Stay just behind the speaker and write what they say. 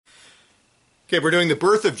Okay, we're doing the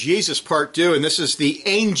birth of Jesus, part 2, and this is the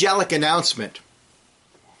angelic announcement.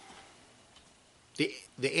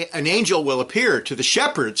 An angel will appear to the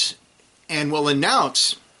shepherds and will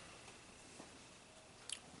announce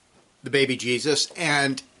the baby Jesus,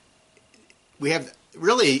 and we have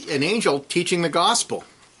really an angel teaching the gospel.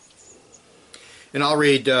 And I'll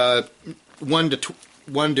read 1 to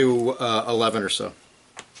 11 or so.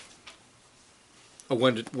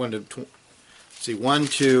 1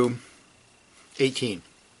 to 18.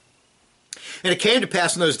 And it came to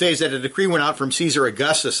pass in those days that a decree went out from Caesar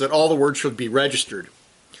Augustus that all the words should be registered.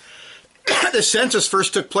 The census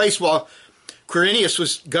first took place while Quirinius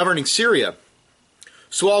was governing Syria.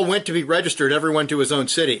 So all went to be registered, everyone to his own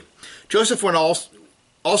city. Joseph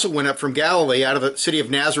also went up from Galilee out of the city of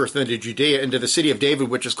Nazareth into Judea, into the city of David,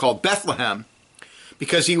 which is called Bethlehem,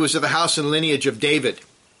 because he was of the house and lineage of David,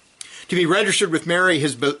 to be registered with Mary,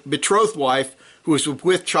 his betrothed wife, who was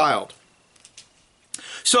with child.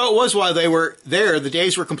 So it was while they were there, the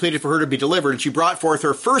days were completed for her to be delivered, and she brought forth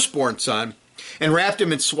her firstborn son, and wrapped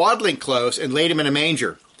him in swaddling clothes, and laid him in a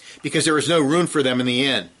manger, because there was no room for them in the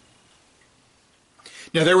inn.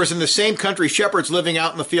 Now there was in the same country shepherds living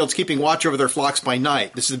out in the fields, keeping watch over their flocks by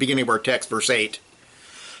night. This is the beginning of our text, verse 8.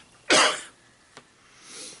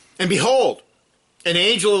 And behold, an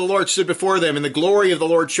angel of the Lord stood before them, and the glory of the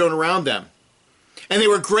Lord shone around them. And they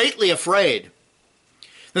were greatly afraid.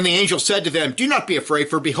 Then the angel said to them, "Do not be afraid,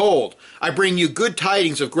 for behold, I bring you good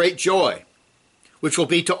tidings of great joy, which will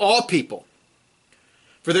be to all people.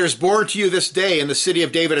 For there is born to you this day in the city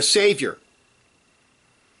of David a Savior,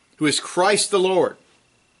 who is Christ the Lord.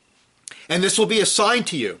 And this will be a sign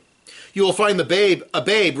to you. You will find a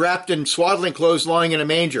babe wrapped in swaddling clothes lying in a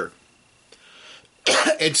manger."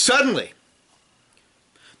 And suddenly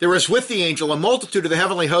there was with the angel a multitude of the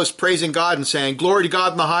heavenly host praising God and saying, "Glory to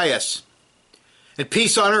God in the highest, and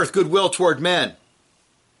peace on earth, goodwill toward men."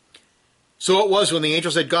 So it was when the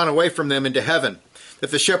angels had gone away from them into heaven,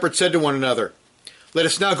 that the shepherds said to one another, "Let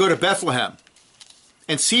us now go to Bethlehem,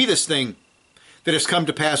 and see this thing that has come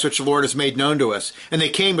to pass, which the Lord has made known to us." And they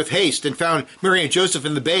came with haste, and found Mary and Joseph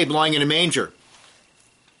and the babe lying in a manger.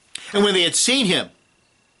 And when they had seen him,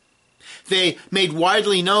 they made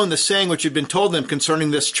widely known the saying which had been told them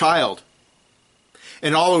concerning this child.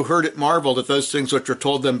 And all who heard it marveled at those things which were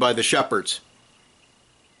told them by the shepherds.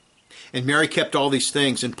 And Mary kept all these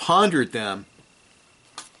things and pondered them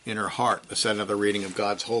in her heart. That's another reading of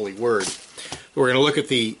God's holy word. We're going to look at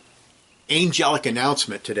the angelic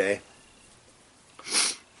announcement today,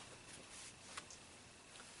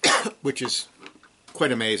 which is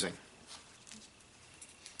quite amazing.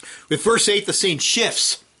 With verse 8, the scene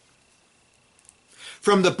shifts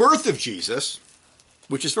from the birth of Jesus,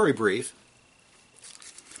 which is very brief,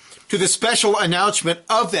 to the special announcement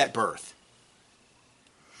of that birth.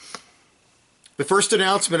 The first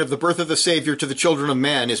announcement of the birth of the Savior to the children of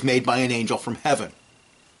men is made by an angel from heaven.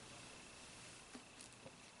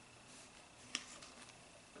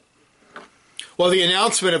 While the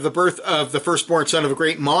announcement of the birth of the firstborn son of a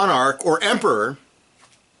great monarch or emperor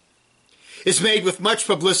is made with much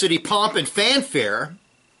publicity, pomp, and fanfare,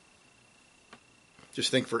 just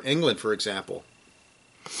think for England, for example,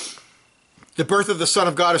 the birth of the Son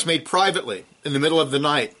of God is made privately in the middle of the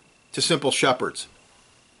night to simple shepherds.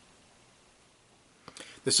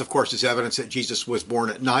 This, of course, is evidence that Jesus was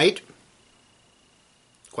born at night,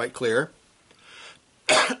 quite clear,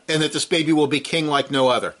 and that this baby will be king like no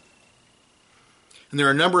other. And there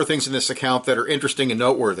are a number of things in this account that are interesting and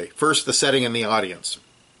noteworthy. First, the setting and the audience.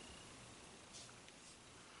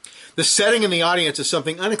 The setting in the audience is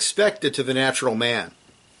something unexpected to the natural man.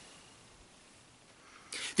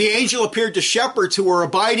 The angel appeared to shepherds who were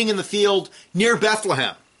abiding in the field near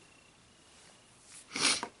Bethlehem,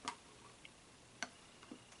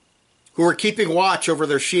 who were keeping watch over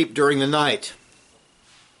their sheep during the night.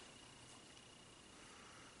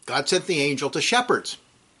 God sent the angel to shepherds,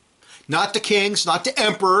 not to kings, not to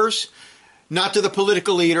emperors, not to the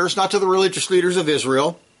political leaders, not to the religious leaders of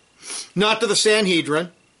Israel, not to the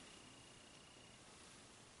Sanhedrin,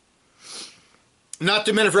 not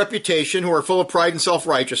to men of reputation who are full of pride and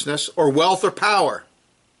self-righteousness, or wealth or power.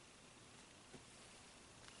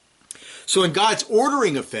 So in God's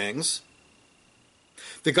ordering of things,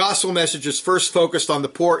 the gospel message is first focused on the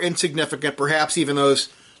poor, insignificant, perhaps even those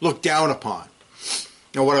looked down upon.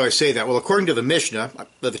 Now, why do I say that? Well, according to the Mishnah,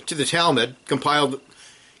 to the Talmud,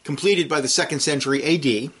 completed by the 2nd century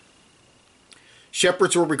A.D.,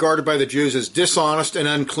 shepherds were regarded by the Jews as dishonest and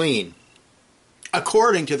unclean,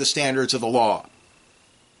 according to the standards of the law.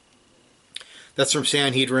 That's from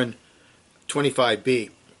Sanhedrin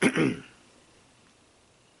 25b.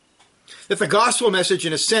 That the gospel message,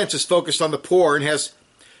 in a sense, is focused on the poor and has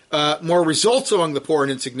more results among the poor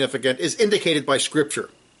and insignificant is indicated by Scripture.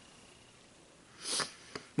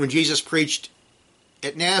 When Jesus preached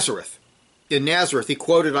in Nazareth, he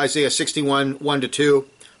quoted Isaiah 61, 1-2,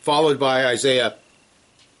 followed by Isaiah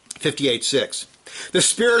 58, 6. The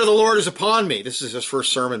Spirit of the Lord is upon me. This is his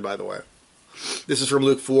first sermon, by the way. This is from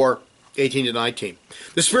Luke 4, 18-19.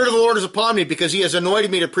 The Spirit of the Lord is upon me because he has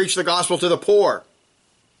anointed me to preach the gospel to the poor.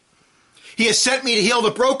 He has sent me to heal the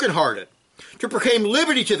brokenhearted, to proclaim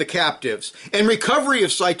liberty to the captives, and recovery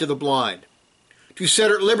of sight to the blind, to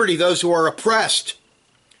set at liberty those who are oppressed,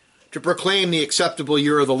 to proclaim the acceptable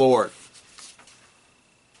year of the Lord.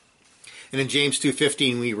 And in James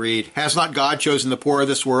 2:15 we read, Has not God chosen the poor of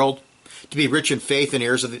this world to be rich in faith and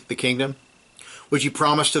heirs of the kingdom, which he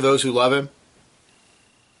promised to those who love him?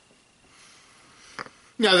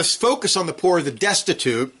 Now, this focus on the poor, the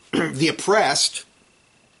destitute, the oppressed,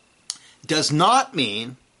 does not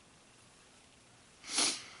mean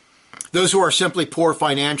those who are simply poor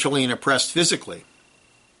financially and oppressed physically,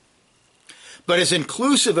 but is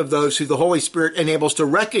inclusive of those who the Holy Spirit enables to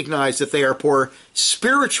recognize that they are poor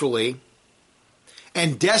spiritually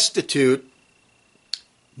and destitute,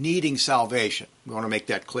 needing salvation. We want to make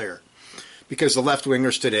that clear. Because the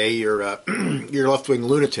left-wingers today, your left-wing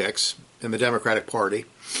lunatics in the Democratic Party,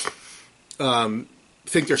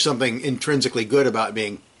 think there's something intrinsically good about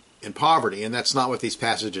being in poverty, and that's not what these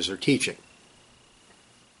passages are teaching.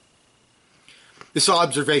 This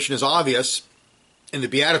observation is obvious in the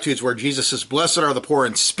Beatitudes where Jesus says, Blessed are the poor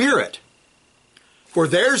in spirit, for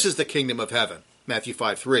theirs is the kingdom of heaven, Matthew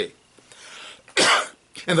 5:3.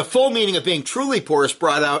 And the full meaning of being truly poor is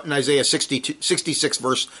brought out in Isaiah 66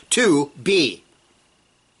 verse 2b.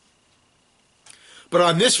 But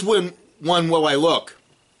on this one will I look,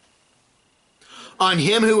 on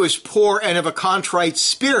him who is poor and of a contrite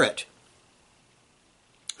spirit,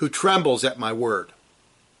 who trembles at my word.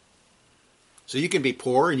 So you can be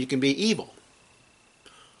poor and you can be evil.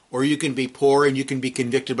 Or you can be poor and you can be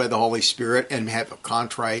convicted by the Holy Spirit and have a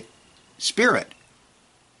contrite spirit.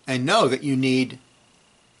 And know that you need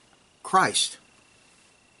Christ.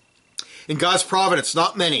 In God's providence,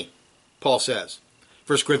 not many, Paul says,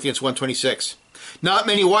 1 Corinthians 1:26. Not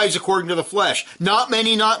many wives according to the flesh, not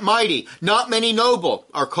many, not mighty, not many noble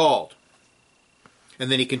are called.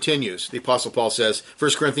 And then he continues, the Apostle Paul says,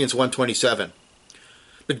 1 Corinthians 1:27.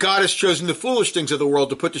 But God has chosen the foolish things of the world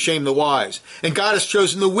to put to shame the wise. And God has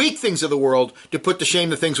chosen the weak things of the world to put to shame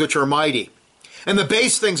the things which are mighty. And the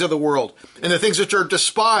base things of the world, and the things which are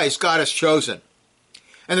despised, God has chosen.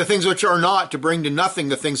 And the things which are not, to bring to nothing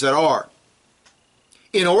the things that are.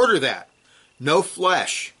 In order that no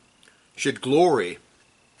flesh should glory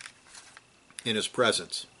in his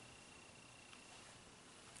presence.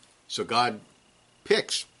 So God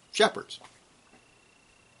picks shepherds.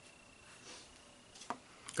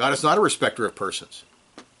 God is not a respecter of persons.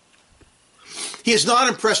 He is not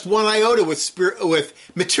impressed one iota with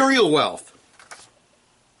material wealth,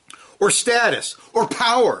 or status, or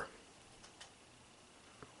power.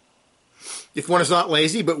 If one is not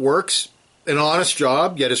lazy but works an honest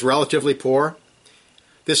job, yet is relatively poor,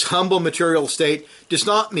 this humble material state does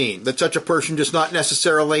not mean that such a person does not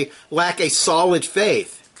necessarily lack a solid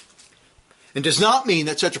faith, and does not mean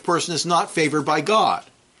that such a person is not favored by God.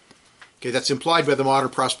 Okay, that's implied by the modern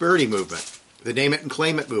prosperity movement, the name it and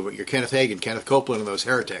claim it movement, your Kenneth Hagin, Kenneth Copeland, and those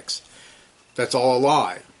heretics. That's all a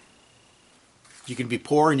lie. You can be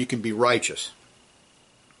poor and you can be righteous.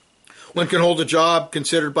 One can hold a job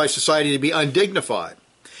considered by society to be undignified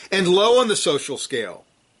and low on the social scale,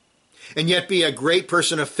 and yet be a great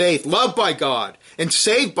person of faith, loved by God, and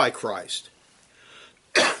saved by Christ.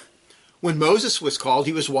 When Moses was called,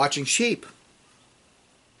 he was watching sheep.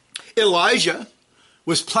 Elijah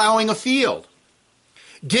was plowing a field.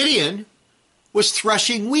 Gideon was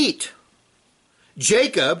threshing wheat.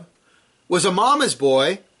 Jacob was a mama's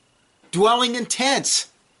boy dwelling in tents.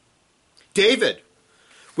 David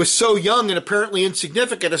was so young and apparently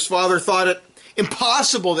insignificant, his father thought it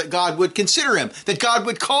impossible that God would consider him, that God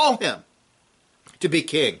would call him to be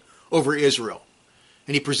king over Israel.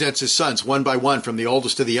 And he presents his sons one by one from the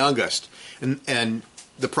oldest to the youngest. And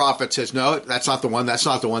the prophet says, no, that's not the one, that's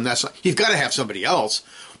not the one, that's not. You've got to have somebody else.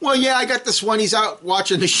 Well, yeah, I got this one, he's out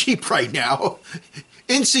watching the sheep right now.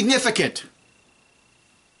 Insignificant.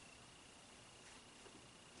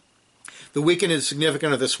 The weak and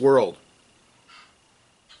insignificant of this world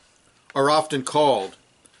are often called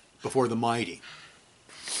before the mighty.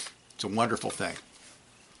 It's a wonderful thing.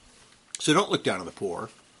 So don't look down on the poor.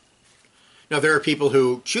 Now, there are people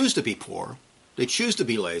who choose to be poor. They choose to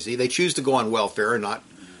be lazy. They choose to go on welfare and not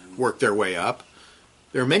work their way up.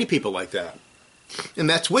 There are many people like that. And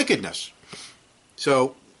that's wickedness.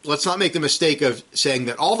 So let's not make the mistake of saying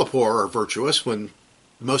that all the poor are virtuous when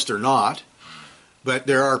most are not. But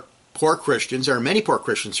there are poor Christians, there are many poor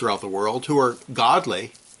Christians throughout the world who are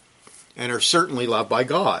godly and are certainly loved by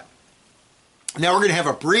God. Now we're going to have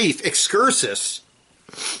a brief excursus.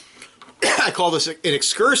 I call this an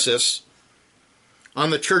excursus on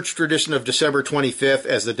the church tradition of December 25th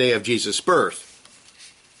as the day of Jesus' birth.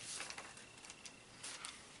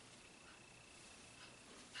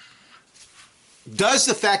 Does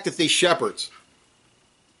the fact that these shepherds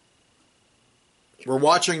were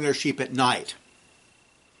watching their sheep at night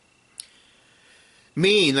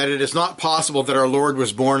mean that it is not possible that our Lord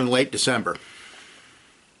was born in late December?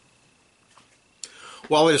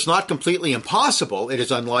 While it is not completely impossible, it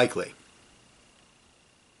is unlikely.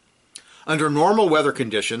 Under normal weather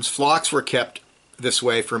conditions, flocks were kept this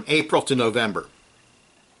way from April to November.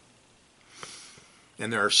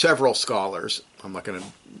 And there are several scholars, I'm not going to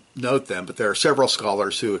note them, but there are several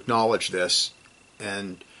scholars who acknowledge this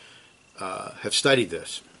and have studied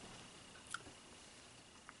this.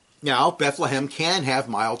 Now, Bethlehem can have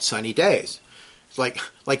mild sunny days. It's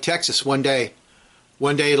like Texas, one day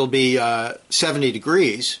it'll be 70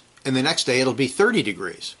 degrees, and the next day it'll be 30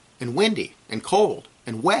 degrees, and windy, and cold,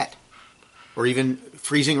 and wet, or even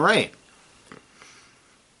freezing rain.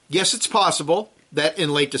 Yes, it's possible that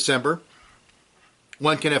in late December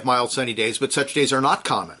one can have mild sunny days, but such days are not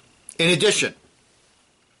common. In addition,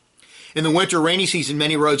 in the winter rainy season,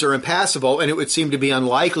 many roads are impassable, and it would seem to be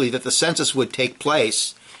unlikely that the census would take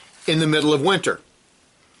place in the middle of winter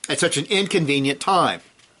at such an inconvenient time.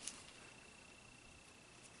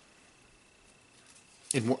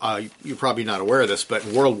 You're probably not aware of this, but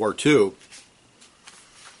in World War II,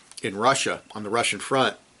 in Russia, on the Russian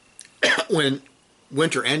front, when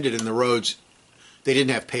winter ended and the roads, they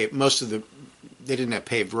didn't have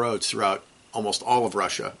paved roads throughout almost all of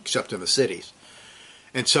Russia, except in the cities.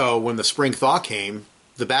 And so when the spring thaw came,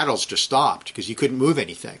 the battles just stopped because you couldn't move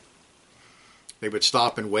anything. They would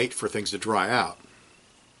stop and wait for things to dry out.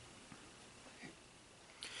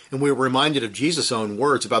 And we were reminded of Jesus' own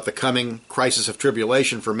words about the coming crisis of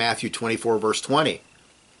tribulation from Matthew 24, verse 20.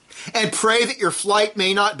 And pray that your flight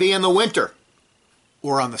may not be in the winter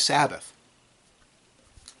or on the Sabbath,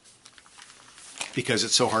 because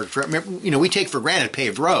it's so hard. We take for granted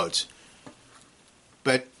paved roads.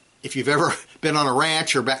 But if you've ever been on a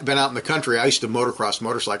ranch or been out in the country, I used to motocross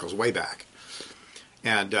motorcycles way back.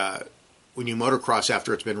 And when you motocross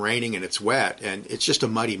after it's been raining and it's wet, and it's just a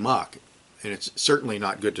muddy muck, and it's certainly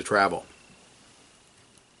not good to travel.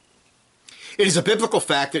 It is a biblical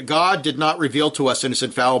fact that God did not reveal to us in His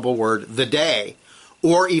infallible word the day,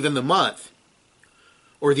 or even the month,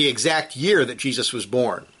 or the exact year that Jesus was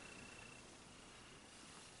born.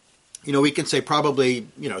 We can say probably,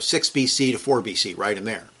 6 BC to 4 BC, right in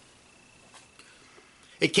there.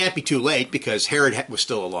 It can't be too late because Herod was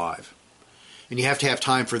still alive. And you have to have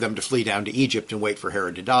time for them to flee down to Egypt and wait for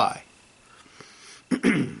Herod to die.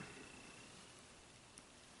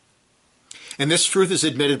 And this truth is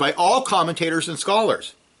admitted by all commentators and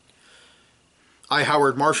scholars. I.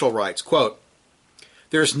 Howard Marshall writes, quote,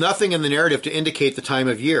 "There is nothing in the narrative to indicate the time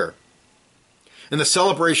of year. And the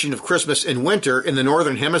celebration of Christmas in winter in the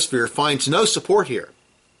Northern Hemisphere finds no support here."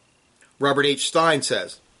 Robert H. Stein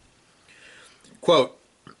says, quote,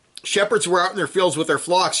 "Shepherds were out in their fields with their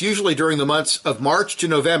flocks, usually during the months of March to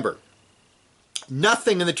November.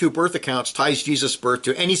 Nothing in the two birth accounts ties Jesus' birth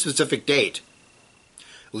to any specific date."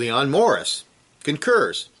 Leon Morris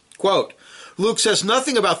concurs, quote, "Luke says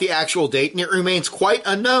nothing about the actual date, and it remains quite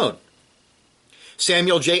unknown."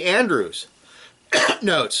 Samuel J. Andrews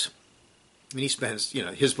notes, and he spends,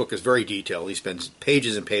 his book is very detailed. He spends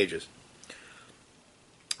pages and pages.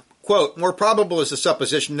 Quote, "More probable is the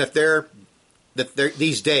supposition that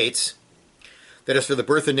these dates, that is for the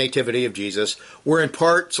birth and nativity of Jesus, were in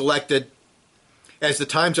part selected as the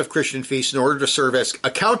times of Christian feasts in order to serve as a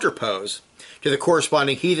counterpose to the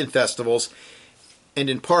corresponding heathen festivals, and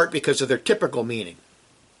in part because of their typical meaning."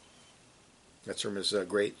 That's from his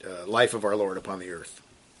great Life of Our Lord Upon the Earth.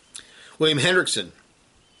 William Hendrickson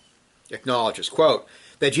acknowledges, quote,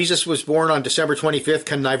 "that Jesus was born on December 25th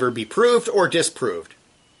can neither be proved or disproved."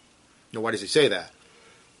 Now, why does he say that?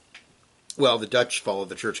 Well, the Dutch follow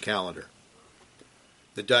the church calendar.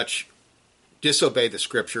 The Dutch disobey the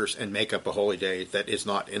scriptures and make up a holy day that is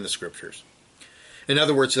not in the scriptures. In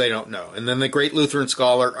other words, they don't know. And then the great Lutheran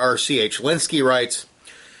scholar R.C.H. Lenski writes,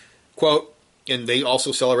 quote, and they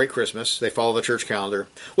also celebrate Christmas. They follow the church calendar.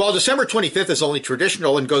 "While December 25th is only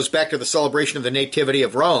traditional and goes back to the celebration of the Nativity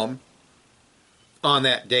of Rome on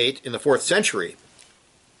that date in the 4th century,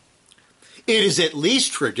 It is at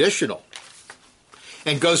least traditional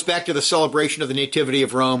and goes back to the celebration of the Nativity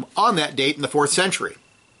of Rome on that date in the 4th century.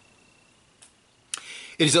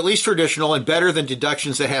 It is at least traditional and better than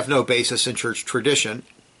deductions that have no basis in church tradition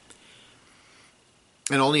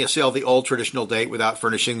and only assail the old traditional date without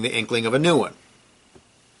furnishing the inkling of a new one.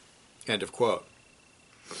 End of quote.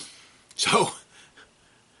 So,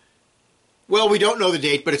 well, we don't know the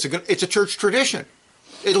date, but it's a church tradition.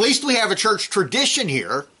 At least we have a church tradition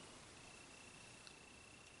here.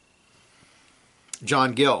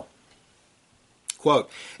 John Gill,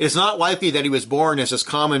 quote, "It is not likely that he was born as is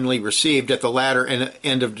commonly received at the latter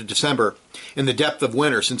end of December in the depth of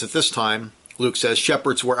winter, since at this time, Luke says,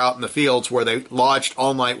 shepherds were out in the fields where they lodged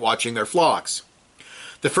all night watching their flocks.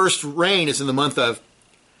 The first rain is in the month of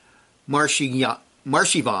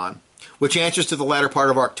Marchivan, which answers to the latter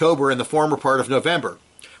part of October and the former part of November.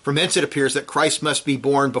 From hence it appears that Christ must be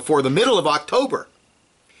born before the middle of October,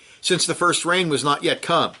 since the first rain was not yet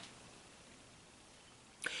come."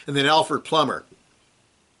 And then Alfred Plummer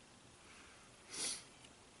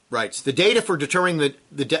writes, "The data for determining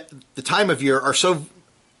the time of year are so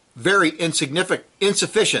very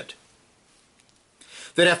insufficient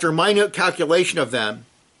that after minute calculation of them,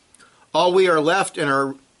 we are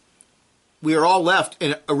all left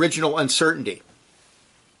in original uncertainty.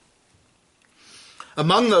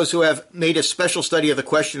 Among those who have made a special study of the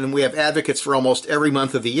question, we have advocates for almost every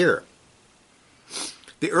month of the year.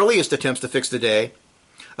 The earliest attempts to fix the day,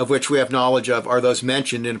 of which we have knowledge of, are those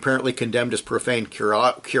mentioned and apparently condemned as profane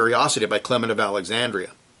curiosity by Clement of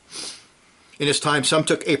Alexandria. In his time, some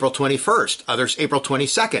took April 21st, others April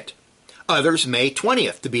 22nd, others May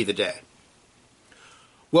 20th to be the day.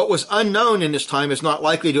 What was unknown in his time is not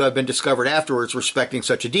likely to have been discovered afterwards respecting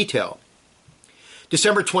such a detail.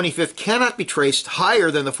 December 25th cannot be traced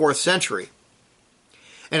higher than the 4th century,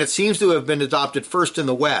 and it seems to have been adopted first in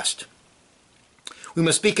the West. We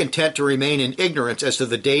must be content to remain in ignorance as to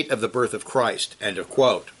the date of the birth of Christ." End of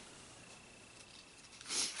quote.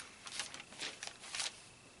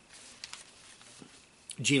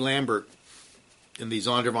 G. Lambert, in the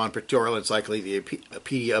Zondervan Pictorial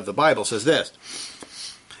Encyclopedia of the Bible, says this: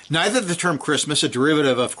 "Neither the term Christmas, a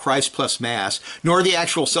derivative of Christ plus Mass, nor the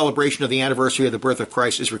actual celebration of the anniversary of the birth of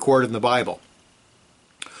Christ is recorded in the Bible.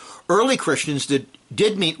 Early Christians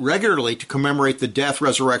did meet regularly to commemorate the death,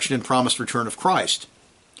 resurrection, and promised return of Christ."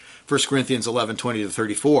 1 Corinthians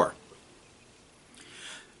 11:20-34.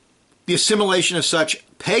 The assimilation of such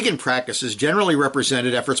pagan practices generally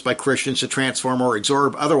represented efforts by Christians to transform or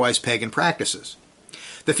absorb otherwise pagan practices.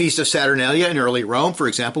 The Feast of Saturnalia in early Rome, for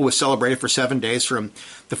example, was celebrated for 7 days from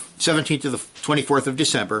the 17th to the 24th of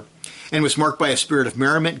December and was marked by a spirit of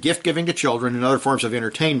merriment, gift-giving to children, and other forms of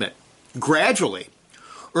entertainment. Gradually,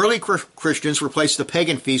 early Christians replaced the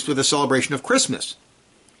pagan feast with a celebration of Christmas.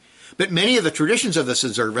 But many of the traditions of this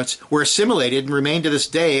observance were assimilated and remain to this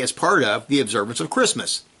day as part of the observance of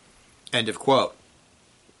Christmas. End of quote.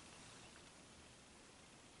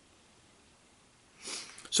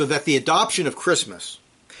 So that the adoption of Christmas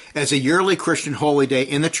as a yearly Christian holy day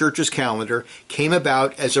in the church's calendar came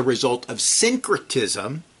about as a result of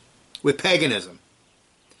syncretism with paganism.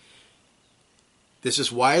 This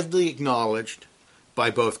is widely acknowledged by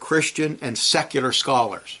both Christian and secular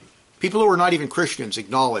scholars. People who are not even Christians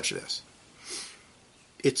acknowledge this.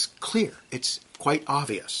 It's clear. It's quite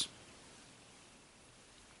obvious.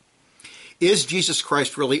 Is Jesus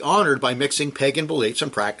Christ really honored by mixing pagan beliefs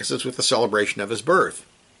and practices with the celebration of his birth,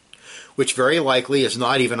 which very likely is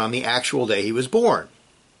not even on the actual day he was born?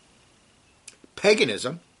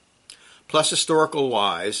 Paganism, plus historical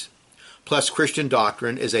lies, plus Christian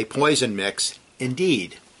doctrine is a poison mix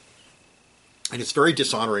indeed. And it's very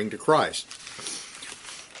dishonoring to Christ.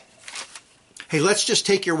 Hey, let's just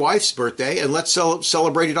take your wife's birthday and let's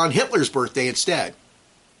celebrate it on Hitler's birthday instead.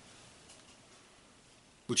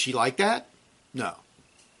 Would she like that? No.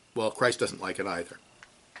 Well, Christ doesn't like it either.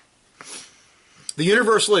 The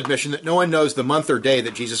universal admission that no one knows the month or day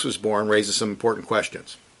that Jesus was born raises some important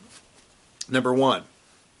questions. Number one,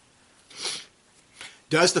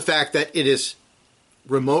 does the fact that it is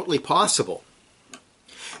remotely possible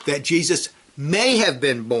that Jesus may have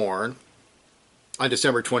been born on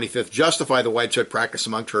December 25th justify the widespread practice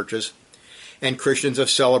among churches and Christians of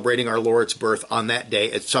celebrating our Lord's birth on that day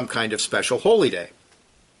as some kind of special holy day?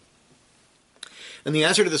 And the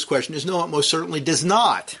answer to this question is no, it most certainly does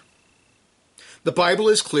not. The Bible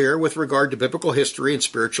is clear with regard to biblical history and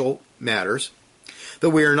spiritual matters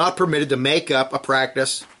that we are not permitted to make up a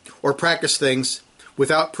practice or practice things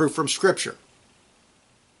without proof from Scripture.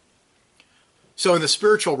 So in the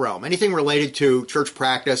spiritual realm, anything related to church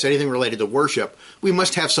practice, anything related to worship, we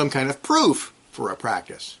must have some kind of proof for a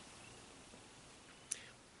practice.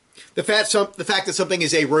 The fact that something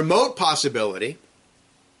is a remote possibility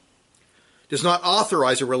does not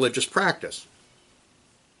authorize a religious practice.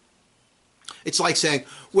 It's like saying,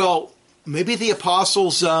 well, maybe the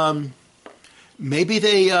apostles, maybe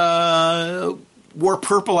they wore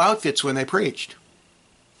purple outfits when they preached.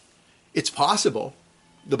 It's possible.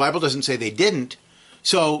 The Bible doesn't say they didn't.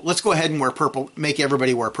 So let's go ahead and wear purple, make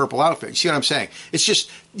everybody wear purple outfits. You see what I'm saying? It's just,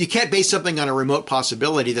 you can't base something on a remote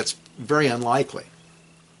possibility that's very unlikely.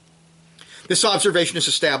 This observation is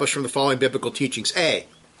established from the following biblical teachings. A,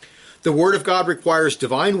 the Word of God requires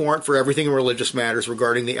divine warrant for everything in religious matters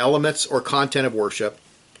regarding the elements or content of worship,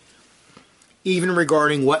 even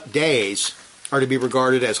regarding what days are to be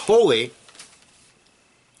regarded as holy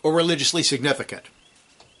or religiously significant.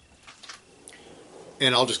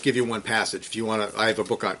 And I'll just give you one passage. If you want to, I have a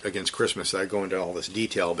book against Christmas that I go into all this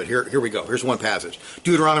detail, but here we go. Here's one passage.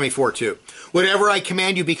 Deuteronomy 4:2. Whatever I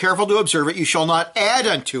command you, be careful to observe it. You shall not add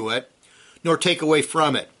unto it, nor take away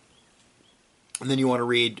from it. And then you want to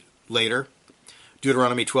read later,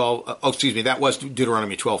 Deuteronomy 12, that was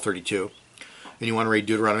Deuteronomy 12:32. And you want to read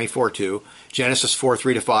Deuteronomy 4:2, Genesis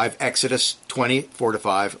 4:3-5, Exodus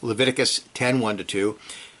 20:4-5, Leviticus 10:1-2,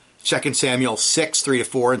 2 Samuel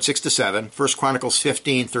 6:3-4 and 6-7, 1 Chronicles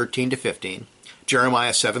 15:13-15,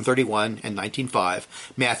 Jeremiah 7:31 and 19:5,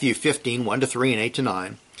 Matthew 15:1-3 and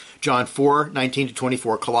 8-9, John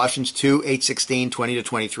 4:19-24, Colossians 2:8-16,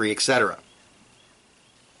 20-23, etc.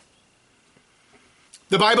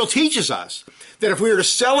 The Bible teaches us that if we are to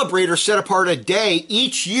celebrate or set apart a day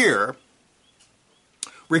each year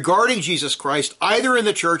regarding Jesus Christ, either in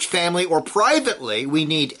the church, family, or privately, we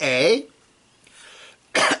need A,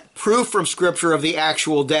 proof from Scripture of the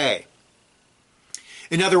actual day.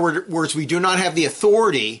 In other words, we do not have the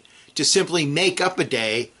authority to simply make up a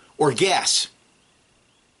day or guess.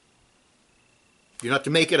 You're not to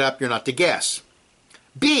make it up, you're not to guess.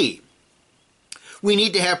 B, we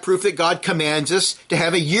need to have proof that God commands us to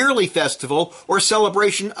have a yearly festival or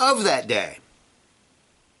celebration of that day.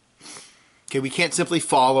 Okay, we can't simply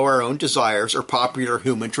follow our own desires or popular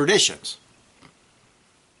human traditions.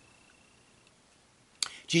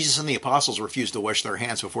 Jesus and the apostles refused to wash their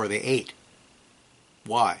hands before they ate.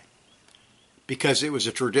 Why? Because it was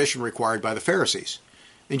a tradition required by the Pharisees.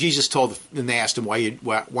 And Jesus told them, and they asked him, why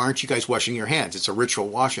aren't you guys washing your hands? It's a ritual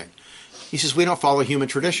washing. He says, we don't follow human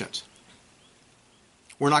traditions.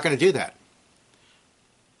 We're not going to do that.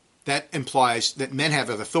 That implies that men have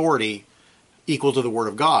an authority equal to the Word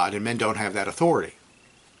of God, and men don't have that authority.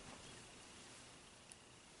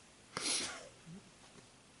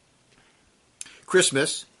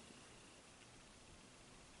 Christmas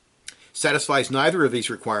satisfies neither of these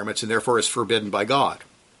requirements and therefore is forbidden by God.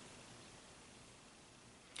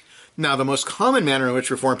 Now, the most common manner in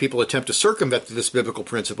which Reformed people attempt to circumvent this biblical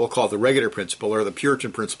principle, called the regular principle or the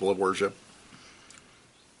Puritan principle of worship,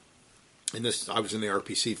 and this, I was in the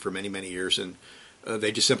RPC for many, many years, and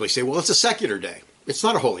they just simply say, well, it's a secular day. It's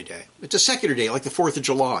not a holy day. It's a secular day, like the 4th of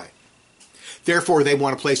July. Therefore, they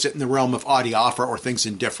want to place it in the realm of adiaphora or things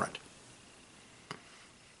indifferent.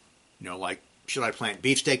 You know, like, should I plant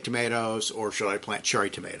beefsteak tomatoes or should I plant cherry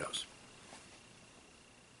tomatoes?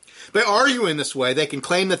 By arguing this way, they can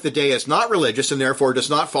claim that the day is not religious and therefore does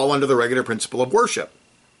not fall under the regular principle of worship.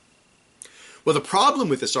 Well, the problem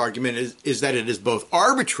with this argument is that it is both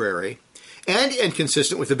arbitrary and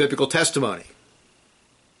inconsistent with the biblical testimony,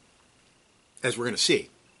 as we're going to see.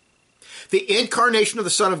 The incarnation of the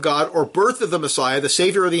Son of God, or birth of the Messiah, the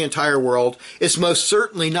Savior of the entire world, is most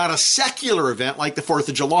certainly not a secular event like the 4th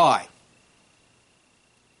of July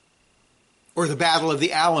or the Battle of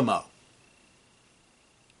the Alamo.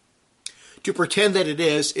 To pretend that it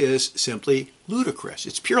is simply ludicrous.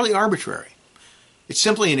 It's purely arbitrary. It's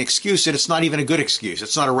simply an excuse, and it's not even a good excuse.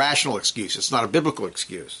 It's not a rational excuse. It's not a biblical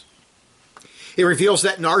excuse. It reveals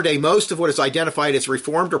that in our day, most of what is identified as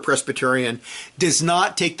Reformed or Presbyterian does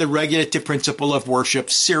not take the regulative principle of worship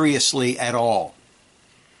seriously at all.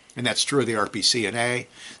 And that's true of the RPC&A.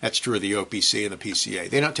 That's true of the OPC and the PCA.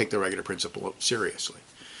 They don't take the regular principle seriously.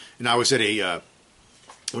 And I was at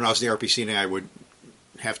when I was in the RPC&A, I would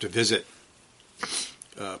have to visit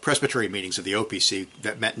Presbyterian meetings of the OPC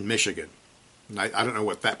that met in Michigan. And I don't know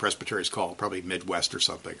what that Presbytery is called, probably Midwest or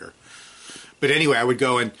something. But anyway, I would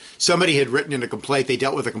go, and somebody had written in a complaint, they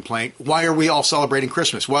dealt with a complaint, why are we all celebrating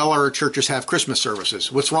Christmas? Well, our churches have Christmas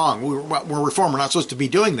services. What's wrong? We're Reformed. We're not supposed to be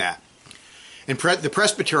doing that. And the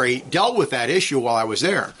Presbytery dealt with that issue while I was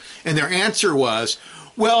there. And their answer was,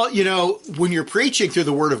 well, you know, when you're preaching through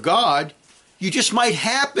the Word of God, you just might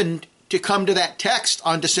happen to come to that text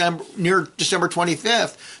on near December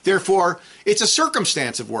 25th. Therefore, it's a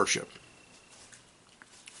circumstance of worship.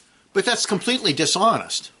 But that's completely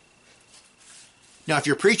dishonest. Now, if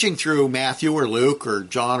you're preaching through Matthew or Luke or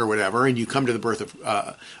John or whatever, and you come to the birth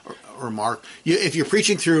of or Mark, if you're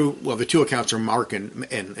preaching through, well, the two accounts are Mark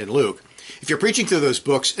and Luke. If you're preaching through those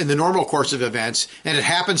books in the normal course of events, and it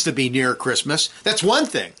happens to be near Christmas, that's one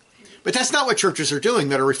thing. But that's not what churches are doing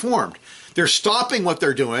that are Reformed. They're stopping what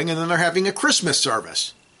they're doing, and then they're having a Christmas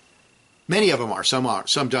service. Many of them are.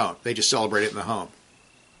 Some don't. They just celebrate it in the home.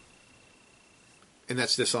 And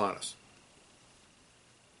that's dishonest.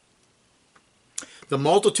 The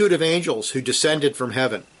multitude of angels who descended from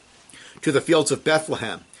heaven to the fields of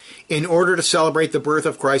Bethlehem in order to celebrate the birth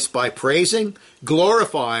of Christ by praising,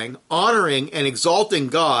 glorifying, honoring, and exalting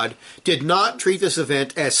God, did not treat this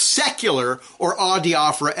event as secular or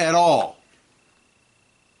adiaphora at all.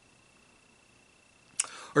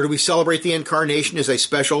 Or do we celebrate the incarnation as a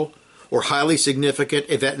special or highly significant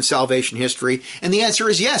event in salvation history? And the answer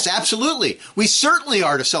is yes, absolutely. We certainly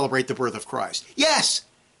are to celebrate the birth of Christ. Yes,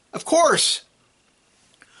 of course.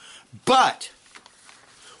 But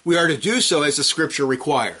we are to do so as the Scripture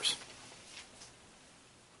requires.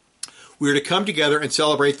 We are to come together and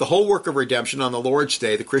celebrate the whole work of redemption on the Lord's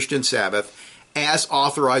Day, the Christian Sabbath, as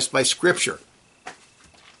authorized by Scripture.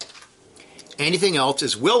 Anything else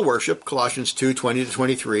is will worship, Colossians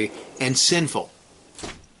 2:20-23, and sinful.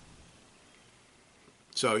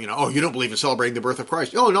 So, you don't believe in celebrating the birth of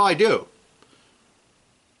Christ. Oh, no, I do.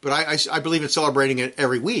 But I believe in celebrating it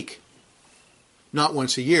every week, not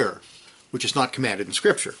once a year, which is not commanded in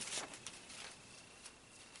Scripture.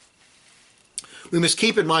 We must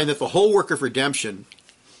keep in mind that the whole work of redemption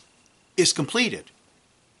is completed.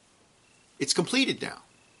 It's completed now.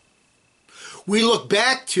 We look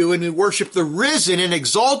back to and we worship the risen and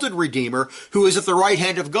exalted Redeemer who is at the right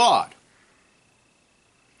hand of God.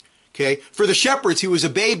 Okay? For the shepherds, he was a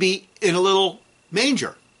baby in a little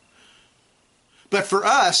manger. But for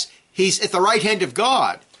us, he's at the right hand of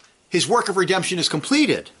God. His work of redemption is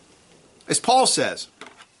completed. As Paul says,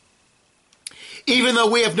 even though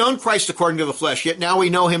we have known Christ according to the flesh, yet now we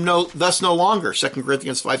know him thus no longer. 2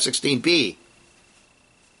 Corinthians 5:16b.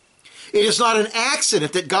 It is not an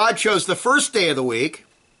accident that God chose the first day of the week,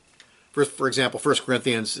 for example, 1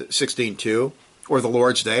 Corinthians 16:2, or the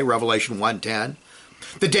Lord's Day, Revelation 1:10,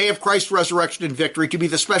 the day of Christ's resurrection and victory, to be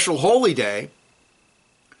the special holy day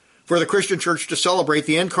for the Christian church to celebrate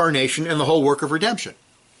the incarnation and the whole work of redemption.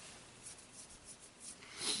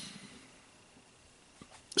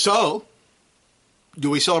 So, do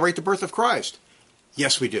we celebrate the birth of Christ?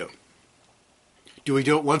 Yes, we do. Do we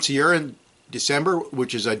do it once a year in December,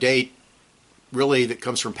 which is a date really that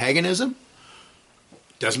comes from paganism?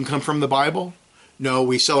 Doesn't come from the Bible? No,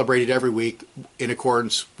 we celebrate it every week in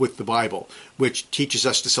accordance with the Bible, which teaches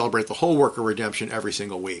us to celebrate the whole work of redemption every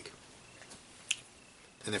single week.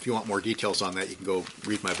 And if you want more details on that, you can go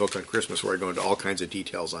read my book on Christmas, where I go into all kinds of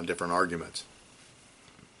details on different arguments.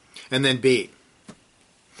 And then B.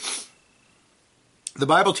 The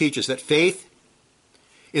Bible teaches that faith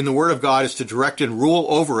in the Word of God is to direct and rule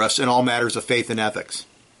over us in all matters of faith and ethics.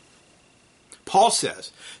 Paul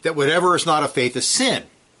says that whatever is not of faith is sin.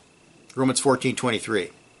 Romans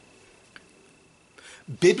 14:23.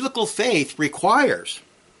 Biblical faith requires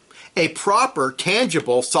a proper,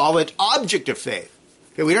 tangible, solid object of faith.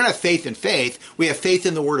 Okay, we don't have faith in faith. We have faith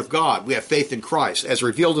in the Word of God. We have faith in Christ as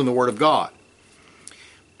revealed in the Word of God.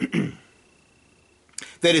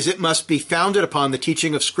 That is, it must be founded upon the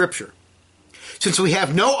teaching of Scripture. Since we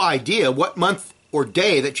have no idea what month or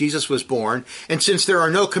day that Jesus was born, and since there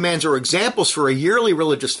are no commands or examples for a yearly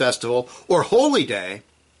religious festival or holy day,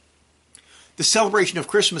 the celebration of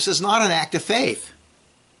Christmas is not an act of faith.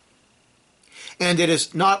 And it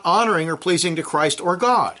is not honoring or pleasing to Christ or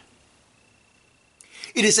God.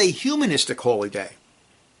 It is a humanistic holy day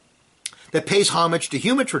that pays homage to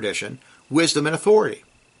human tradition, wisdom, and authority.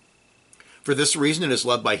 For this reason, it is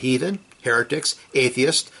loved by heathen, heretics,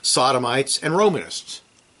 atheists, sodomites, and Romanists.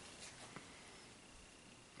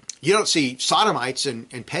 You don't see sodomites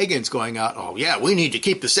and pagans going out, oh yeah, we need to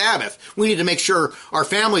keep the Sabbath. We need to make sure our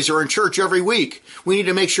families are in church every week. We need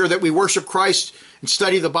to make sure that we worship Christ and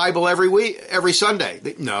study the Bible every week, every Sunday.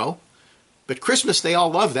 No. But Christmas, they all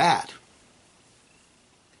love that.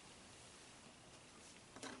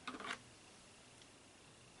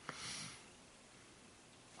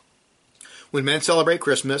 When men celebrate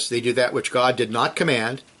Christmas, they do that which God did not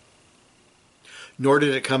command, nor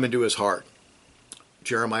did it come into his heart.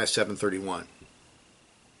 Jeremiah 7:31.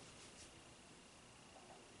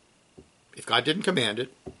 If God didn't command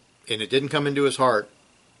it, and it didn't come into his heart,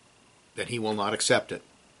 then he will not accept it.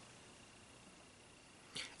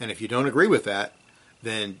 And if you don't agree with that,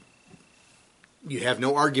 then you have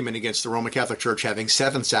no argument against the Roman Catholic Church having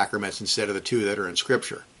 7 sacraments instead of the 2 that are in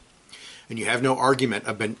Scripture. And you have no argument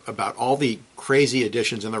about all the crazy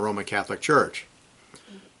additions in the Roman Catholic Church.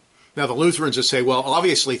 Now, the Lutherans would say, well,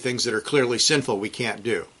 obviously things that are clearly sinful we can't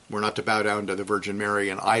do. We're not to bow down to the Virgin Mary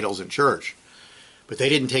and idols in church. But they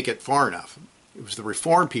didn't take it far enough. It was the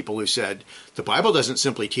Reformed people who said, the Bible doesn't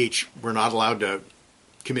simply teach we're not allowed to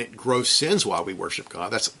commit gross sins while we worship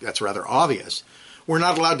God. That's rather obvious. We're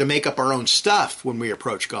not allowed to make up our own stuff when we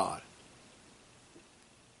approach God.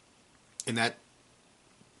 And that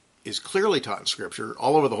is clearly taught in Scripture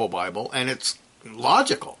all over the whole Bible, and it's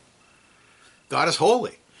logical. God is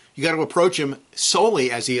holy. You got to approach him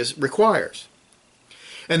solely as he requires.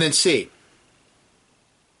 And then C,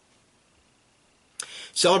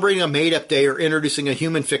 celebrating a made-up day or introducing a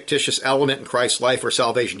human fictitious element in Christ's life or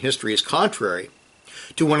salvation history is contrary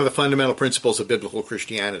to one of the fundamental principles of biblical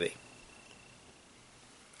Christianity.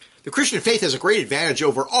 The Christian faith has a great advantage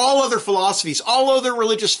over all other philosophies, all other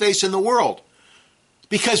religious faiths in the world.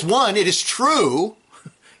 Because one, it is true,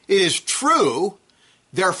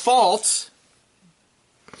 they're false.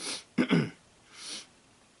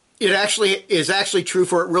 It is actually true,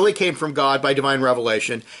 for it really came from God by divine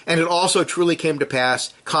revelation, and it also truly came to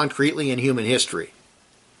pass concretely in human history.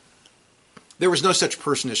 There was no such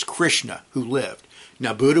person as Krishna who lived.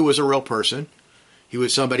 Now, Buddha was a real person. He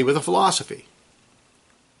was somebody with a philosophy.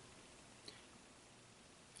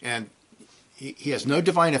 And he has no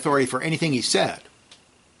divine authority for anything he said.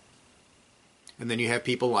 And then you have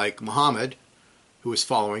people like Muhammad, who was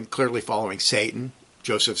clearly following Satan.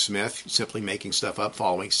 Joseph Smith, simply making stuff up,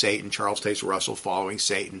 following Satan. Charles Taze Russell, following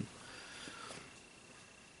Satan.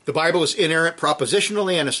 The Bible is inerrant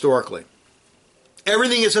propositionally and historically.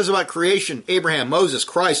 Everything it says about creation, Abraham, Moses,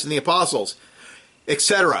 Christ, and the apostles,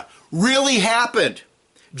 etc., really happened,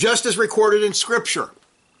 just as recorded in Scripture.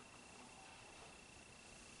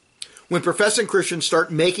 When professing Christians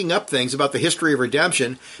start making up things about the history of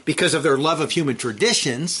redemption because of their love of human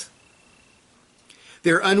traditions,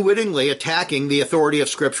 they're unwittingly attacking the authority of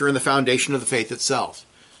Scripture and the foundation of the faith itself.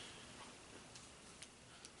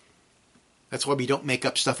 That's why we don't make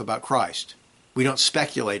up stuff about Christ. We don't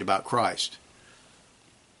speculate about Christ.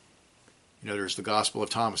 You know, there's the Gospel of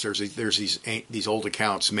Thomas. There's these old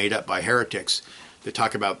accounts made up by heretics that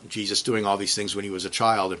talk about Jesus doing all these things when he was a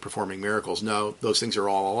child and performing miracles. No, those things are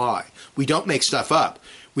all a lie. We don't make stuff up.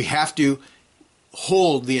 We have to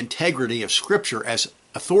hold the integrity of Scripture as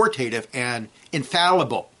authoritative and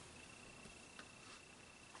infallible.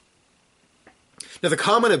 Now, the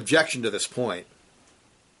common objection to this point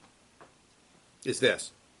is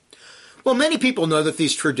this. Well, many people know that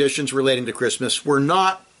these traditions relating to Christmas are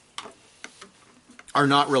not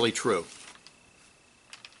really true.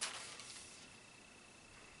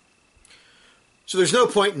 So there's no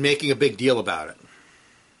point in making a big deal about it.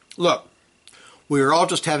 Look, we are all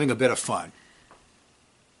just having a bit of fun.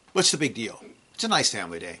 What's the big deal? It's a nice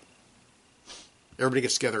family day. Everybody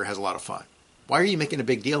gets together and has a lot of fun. Why are you making a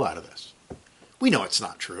big deal out of this? We know it's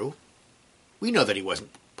not true. We know that he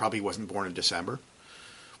probably wasn't born in December.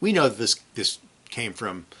 We know that this came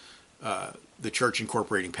from the church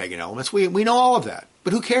incorporating pagan elements. We know all of that.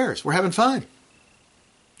 But who cares? We're having fun.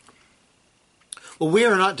 Well, we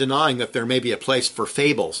are not denying that there may be a place for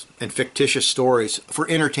fables and fictitious stories for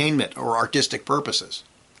entertainment or artistic purposes.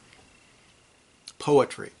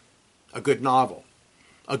 Poetry, a good novel,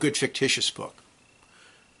 a good fictitious book.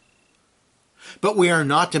 But we are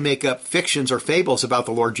not to make up fictions or fables about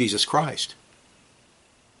the Lord Jesus Christ.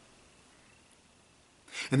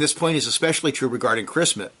 And this point is especially true regarding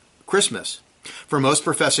Christmas. For most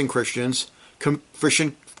professing Christians,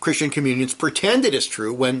 Christian communions pretend it is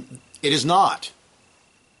true when it is not.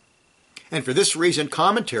 And for this reason,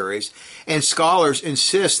 commentaries and scholars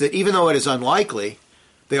insist that even though it is unlikely,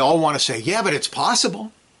 they all want to say, yeah, but it's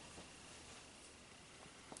possible.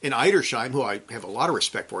 And Edersheim, who I have a lot of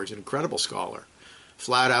respect for, he's an incredible scholar,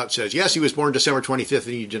 flat out says, yes, he was born December 25th,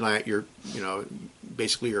 and you deny it,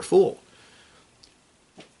 basically you're a fool.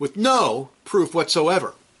 With no proof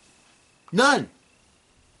whatsoever. None.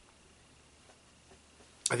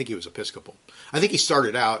 I think he was Episcopal. I think he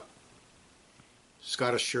started out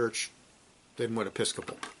Scottish Church, then went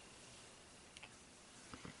Episcopal.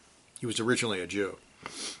 He was originally a Jew.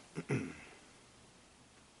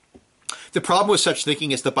 The problem with such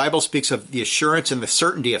thinking is the Bible speaks of the assurance and the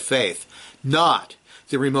certainty of faith, not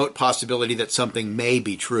the remote possibility that something may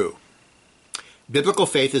be true. Biblical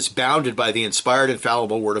faith is bounded by the inspired,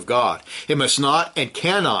 infallible Word of God. It must not and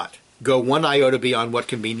cannot go one iota beyond what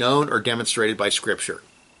can be known or demonstrated by Scripture.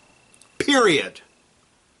 Period.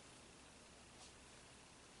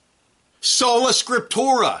 Sola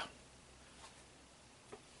Scriptura.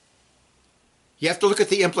 You have to look at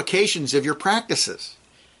the implications of your practices.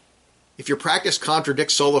 if your practice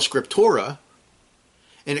contradicts sola scriptura,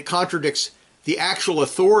 and it contradicts the actual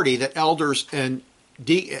authority that elders and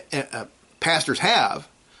pastors have,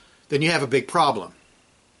 then you have a big problem.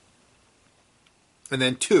 And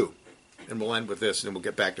then 2, and we'll end with this and then we'll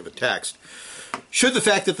get back to the text. Should the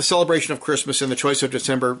fact that the celebration of Christmas and the choice of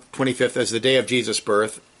December 25th as the day of Jesus'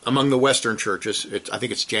 birth among the Western churches, I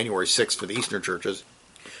think it's January 6th for the Eastern churches,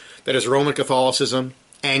 that is Roman Catholicism,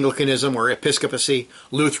 Anglicanism or Episcopacy,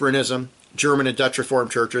 Lutheranism, German and Dutch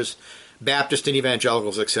Reformed churches, Baptist and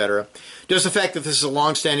evangelicals, etc. Does the fact that this is a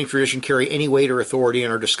long-standing tradition carry any weight or authority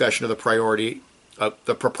in our discussion of the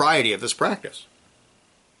propriety of this practice?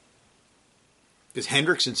 Because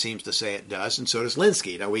Hendrickson seems to say it does, and so does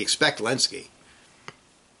Lenski. Now, we expect Lenski.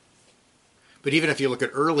 But even if you look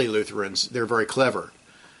at early Lutherans, they're very clever.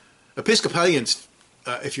 Episcopalians,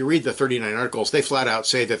 if you read the 39 articles, they flat out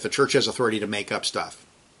say that the church has authority to make up stuff.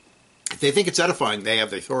 If they think it's edifying, they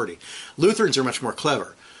have the authority. Lutherans are much more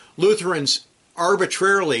clever. Lutherans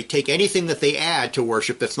arbitrarily take anything that they add to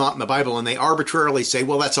worship that's not in the Bible, and they arbitrarily say,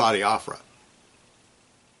 well, that's adiaphora.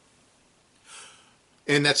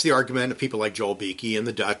 And that's the argument of people like Joel Beeke and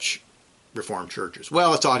the Dutch Reformed churches.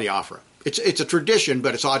 Well, it's adiaphora. It's a tradition,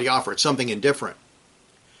 but it's adiaphora. It's something indifferent.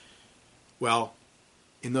 Well,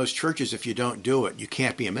 in those churches, if you don't do it, you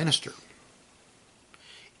can't be a minister.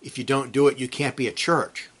 If you don't do it, you can't be a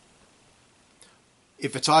church.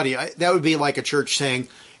 If it's that would be like a church saying,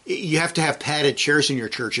 you have to have padded chairs in your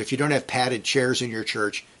church. If you don't have padded chairs in your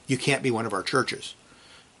church, you can't be one of our churches.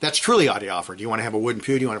 That's truly adiaphora. Do you want to have a wooden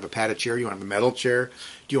pew? Do you want to have a padded chair? Do you want to have a metal chair?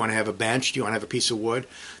 Do you want to have a bench? Do you want to have a piece of wood?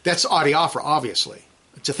 That's adiaphora, obviously.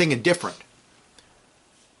 It's a thing indifferent.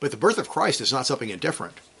 But the birth of Christ is not something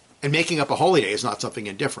indifferent. And making up a holy day is not something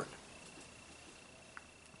indifferent.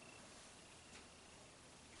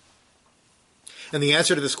 And the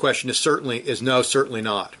answer to this question is no, certainly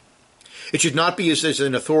not. It should not be used as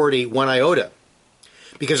an authority one iota,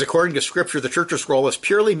 because according to Scripture, the church's role is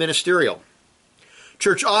purely ministerial.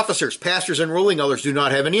 Church officers, pastors, and ruling elders do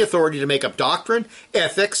not have any authority to make up doctrine,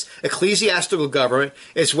 ethics, ecclesiastical government,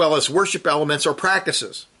 as well as worship elements or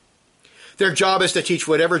practices. Their job is to teach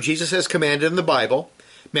whatever Jesus has commanded in the Bible,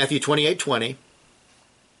 Matthew 28:20,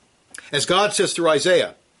 as God says through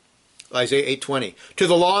Isaiah 8:20, to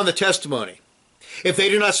the law and the testimony. If they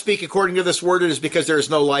do not speak according to this word, it is because there is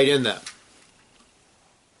no light in them.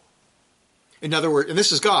 In other words, and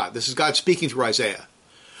this is God speaking through Isaiah.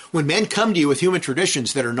 When men come to you with human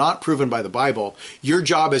traditions that are not proven by the Bible, your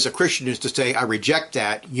job as a Christian is to say, I reject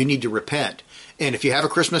that, you need to repent. And if you have a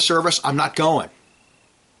Christmas service, I'm not going.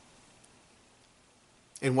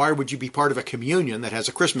 And why would you be part of a communion that has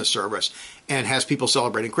a Christmas service and has people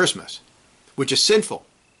celebrating Christmas, which is sinful?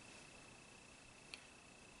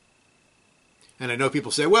 And I know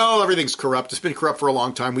people say, well, everything's corrupt. It's been corrupt for a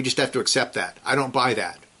long time. We just have to accept that. I don't buy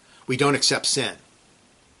that. We don't accept sin.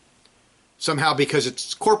 Somehow because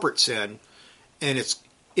it's corporate sin and it's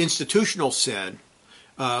institutional sin,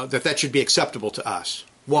 that should be acceptable to us.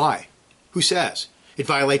 Why? Who says? It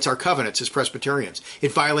violates our covenants as Presbyterians.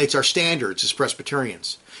 It violates our standards as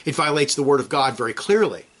Presbyterians. It violates the Word of God very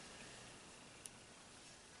clearly.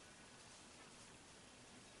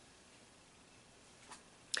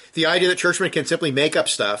 The idea that churchmen can simply make up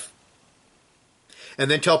stuff and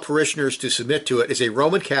then tell parishioners to submit to it is a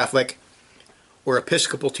Roman Catholic or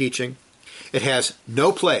Episcopal teaching. It has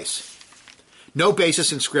no place, no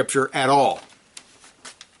basis in Scripture at all.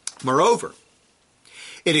 Moreover,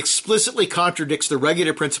 it explicitly contradicts the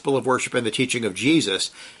regular principle of worship and the teaching of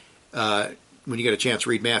Jesus. When you get a chance,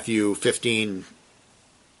 read Matthew 15,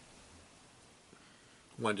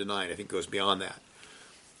 1-9. I think it goes beyond that.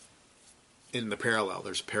 In the parallel,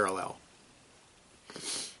 there's a parallel.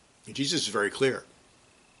 And Jesus is very clear.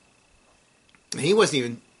 And he wasn't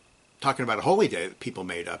even talking about a holy day that people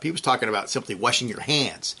made up. He was talking about simply washing your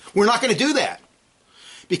hands. We're not going to do that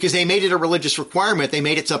because they made it a religious requirement. They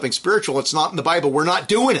made it something spiritual. It's not in the Bible. We're not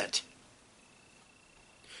doing it.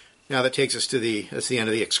 Now that takes us to that's the end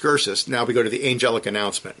of the excursus. Now we go to the angelic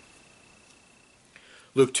announcement.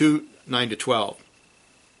 Luke 2, 9-12.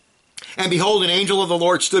 And behold, an angel of the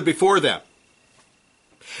Lord stood before them.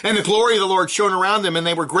 And the glory of the Lord shone around them, and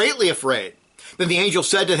they were greatly afraid. Then the angel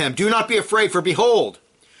said to them, do not be afraid, for behold,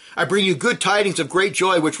 I bring you good tidings of great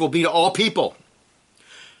joy, which will be to all people.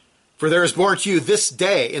 For there is born to you this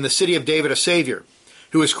day in the city of David a Savior,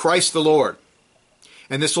 who is Christ the Lord.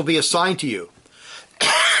 And this will be a sign to you.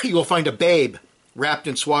 You will find a babe wrapped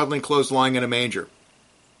in swaddling clothes lying in a manger.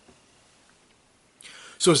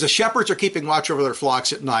 So as the shepherds are keeping watch over their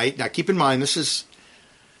flocks at night, now keep in mind this is,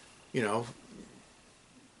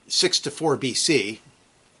 6 to 4 BC.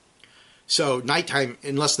 So nighttime,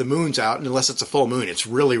 unless the moon's out, and unless it's a full moon, it's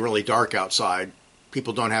really, really dark outside.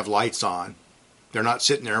 People don't have lights on. They're not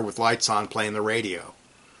sitting there with lights on playing the radio.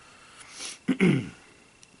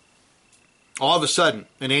 All of a sudden,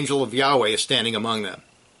 an angel of Yahweh is standing among them.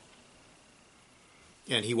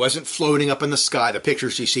 And he wasn't floating up in the sky. The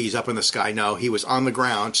pictures he sees up in the sky. No, he was on the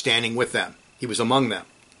ground standing with them. He was among them.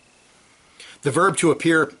 The verb to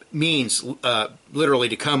appear means literally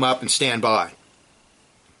to come up and stand by.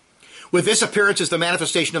 With this appearance is the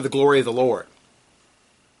manifestation of the glory of the Lord.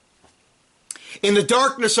 In the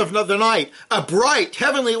darkness of the night, a bright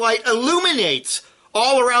heavenly light illuminates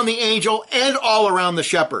all around the angel and all around the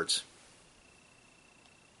shepherds.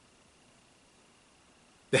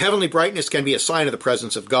 The heavenly brightness can be a sign of the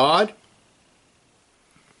presence of God.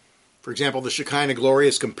 For example, the Shekinah glory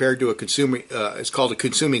is compared to is called a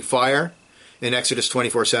consuming fire in Exodus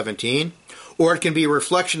 24:17. Or it can be a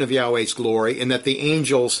reflection of Yahweh's glory in that the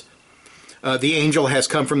angel has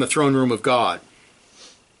come from the throne room of God.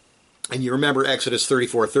 And you remember Exodus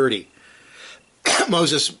 34:30.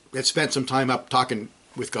 Moses had spent some time up talking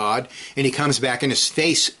with God, and he comes back and his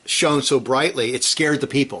face shone so brightly it scared the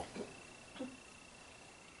people.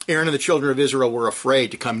 Aaron and the children of Israel were afraid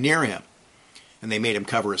to come near him, and they made him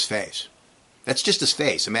cover his face. That's just his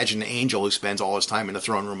face. Imagine an angel who spends all his time in the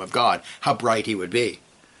throne room of God, how bright he would be.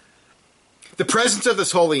 The presence of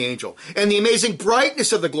this holy angel and the amazing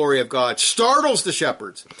brightness of the glory of God startles the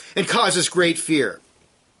shepherds and causes great fear.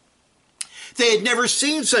 They had never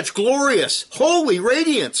seen such glorious, holy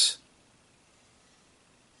radiance.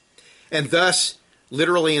 And thus,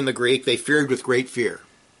 literally in the Greek, they feared with great fear.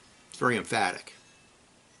 It's very emphatic.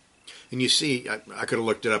 And you see, I could have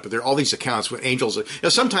looked it up, but there are all these accounts with angels.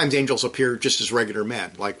 Sometimes angels appear just as regular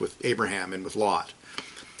men, like with Abraham and with Lot.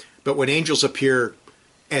 But when angels appear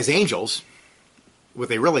as angels, what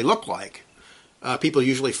they really look like, people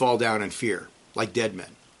usually fall down in fear, like dead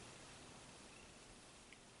men.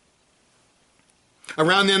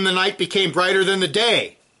 Around them the night became brighter than the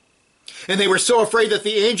day, and they were so afraid that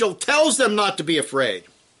the angel tells them not to be afraid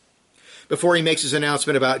before he makes his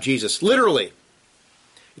announcement about Jesus. Literally,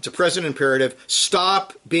 it's a present imperative.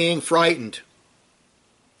 Stop being frightened.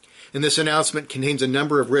 And this announcement contains a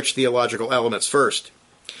number of rich theological elements. First,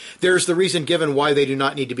 there's the reason given why they do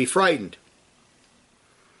not need to be frightened.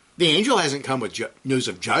 The angel hasn't come with news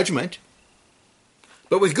of judgment,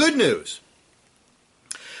 but with good news.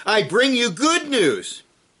 I bring you good news.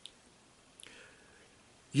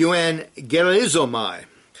 Euangelizomai.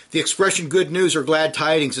 The expression good news or glad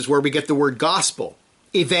tidings is where we get the word gospel,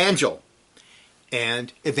 evangel,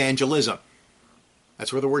 and evangelism.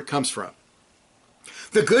 That's where the word comes from.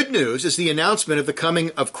 The good news is the announcement of the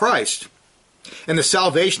coming of Christ and the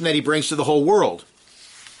salvation that he brings to the whole world.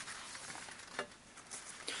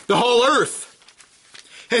 The whole earth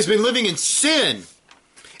has been living in sin,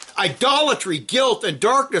 idolatry, guilt, and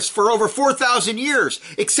darkness for over 4,000 years,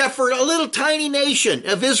 except for a little tiny nation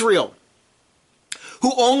of Israel,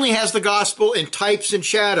 who only has the gospel in types and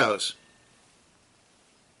shadows.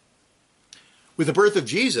 With the birth of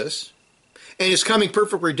Jesus and his coming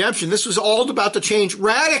perfect redemption, this was all about to change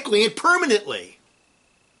radically and permanently.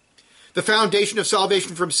 The foundation of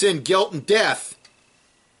salvation from sin, guilt, and death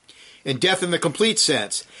in the complete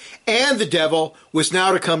sense, and the devil was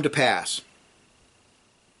now to come to pass.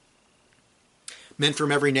 Men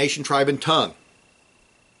from every nation, tribe, and tongue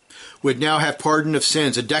would now have pardon of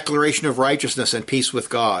sins, a declaration of righteousness, and peace with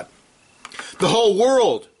God. The whole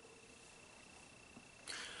world,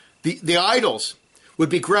 the idols, would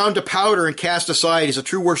be ground to powder and cast aside as a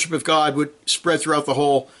true worship of God would spread throughout the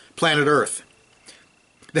whole planet Earth.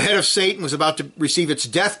 The head of Satan was about to receive its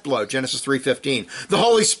death blow, Genesis 3:15. The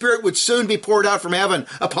Holy Spirit would soon be poured out from heaven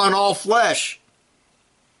upon all flesh,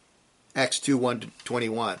 Acts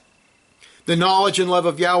 2:1-21. The knowledge and love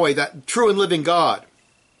of Yahweh, that true and living God,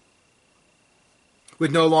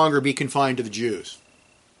 would no longer be confined to the Jews.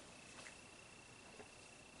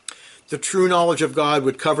 The true knowledge of God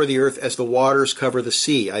would cover the earth as the waters cover the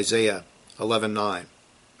sea, Isaiah 11:9.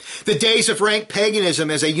 The days of rank paganism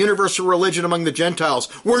as a universal religion among the Gentiles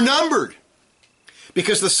were numbered,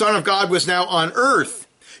 because the Son of God was now on earth,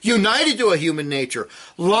 united to a human nature,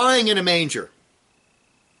 lying in a manger.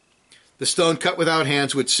 The stone cut without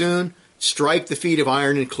hands would soon strike the feet of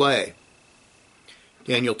iron and clay.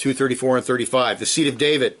 Daniel 2:34 and 35. The seed of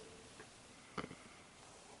David.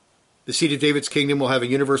 The seed of David's kingdom will have a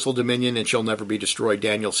universal dominion and shall never be destroyed.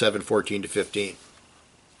 Daniel 7:14-15.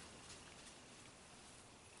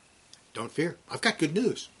 Don't fear. I've got good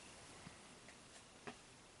news.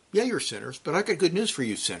 Yeah, you're sinners, but I've got good news for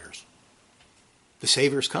you sinners. The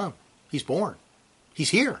Savior's come. He's born. He's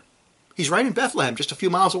here. He's right in Bethlehem, just a few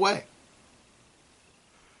miles away.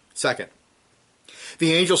 Second,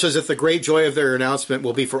 the angel says that the great joy of their announcement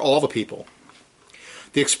will be for all the people.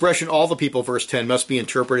 The expression all the people, verse 10, must be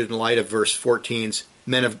interpreted in light of verse 14's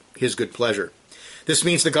men of his good pleasure. This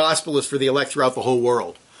means the gospel is for the elect throughout the whole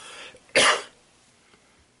world.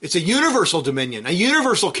 It's a universal dominion, a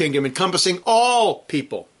universal kingdom encompassing all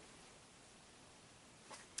people.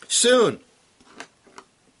 Soon.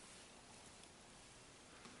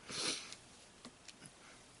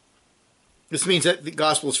 This means that the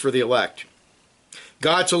gospel is for the elect.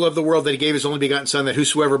 God so loved the world that he gave his only begotten Son, that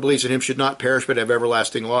whosoever believes in him should not perish but have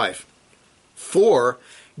everlasting life. 4,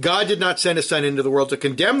 God did not send his Son into the world to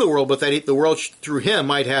condemn the world, but that the world through him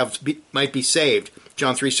might be saved.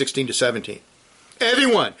 John 3:16-17.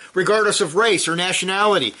 Everyone, regardless of race or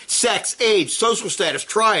nationality, sex, age, social status,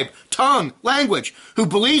 tribe, tongue, language, who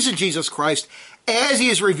believes in Jesus Christ as he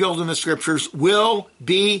is revealed in the Scriptures, will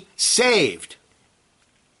be saved.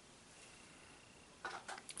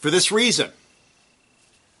 For this reason,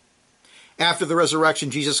 after the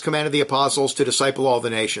resurrection, Jesus commanded the apostles to disciple all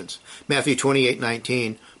the nations. Matthew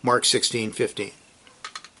 28:19, Mark 16:15.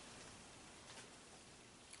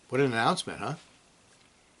 What an announcement, huh?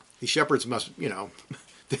 These shepherds must,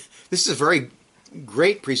 this is a very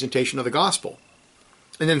great presentation of the gospel.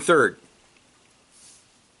 And then third,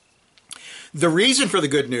 the reason for the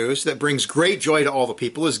good news that brings great joy to all the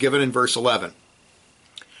people is given in verse 11.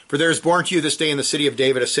 For there is born to you this day in the city of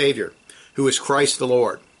David a Savior, who is Christ the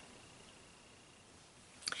Lord.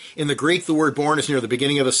 In the Greek, the word born is near the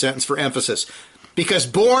beginning of the sentence for emphasis, because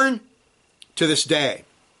born to this day.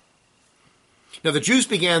 Now, the Jews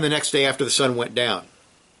began the next day after the sun went down.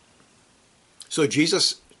 So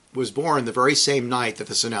Jesus was born the very same night that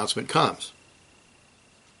this announcement comes.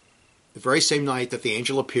 The very same night that the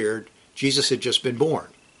angel appeared, Jesus had just been born.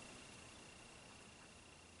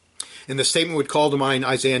 And the statement would call to mind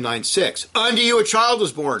Isaiah 9:6. Unto you a child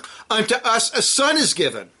is born, unto us a son is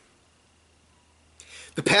given.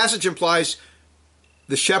 The passage implies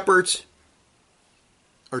the shepherds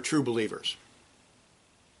are true believers.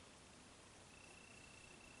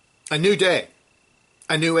 A new day,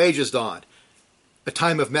 a new age has dawned, a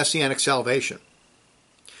time of messianic salvation.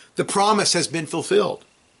 The promise has been fulfilled.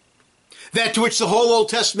 That to which the whole Old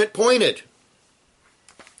Testament pointed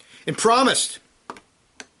and promised,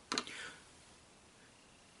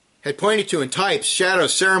 had pointed to in types,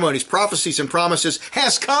 shadows, ceremonies, prophecies, and promises,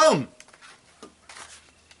 has come.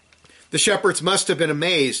 The shepherds must have been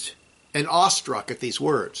amazed and awestruck at these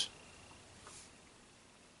words.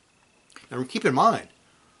 Now keep in mind,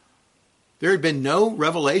 there had been no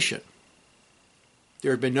revelation.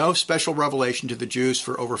 There had been no special revelation to the Jews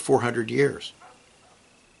for over 400 years.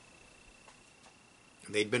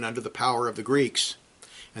 And they'd been under the power of the Greeks,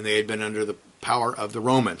 and they had been under the power of the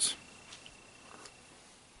Romans.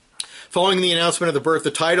 Following the announcement of the birth,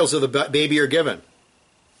 the titles of the baby are given.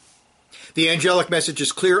 The angelic message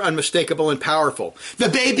is clear, unmistakable, and powerful. The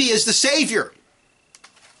baby is the Savior.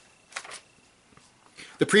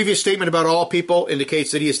 The previous statement about all people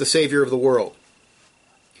indicates that he is the Savior of the world.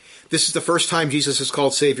 This is the first time Jesus is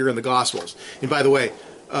called Savior in the Gospels. And by the way,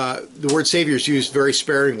 the word Savior is used very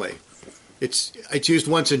sparingly. It's used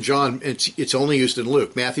once in John. It's only used in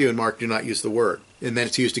Luke. Matthew and Mark do not use the word. And then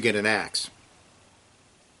it's used again in Acts.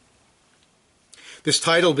 This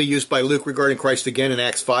title will be used by Luke regarding Christ again in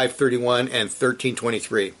Acts 5:31 and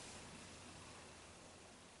 13:23.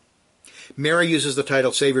 Mary uses the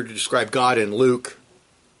title Savior to describe God in Luke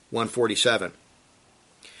 1:47.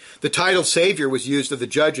 The title Savior was used of the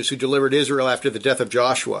judges who delivered Israel after the death of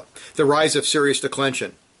Joshua, the rise of Syria's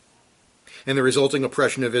declension, and the resulting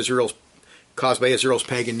oppression of Israel caused by Israel's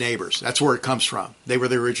pagan neighbors. That's where it comes from. They were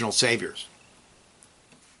the original saviors.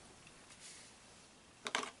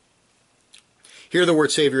 Here the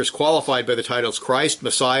word Savior is qualified by the titles Christ,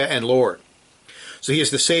 Messiah, and Lord. So he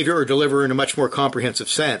is the Savior or deliverer in a much more comprehensive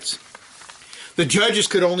sense. The judges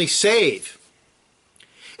could only save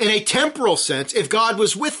in a temporal sense if God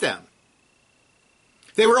was with them.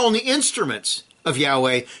 They were only instruments of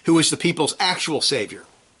Yahweh, who was the people's actual Savior.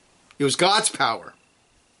 It was God's power.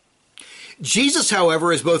 Jesus,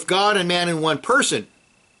 however, is both God and man in one person,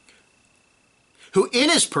 who in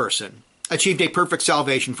his person achieved a perfect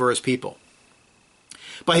salvation for his people.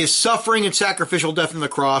 By his suffering and sacrificial death on the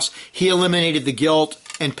cross, he eliminated the guilt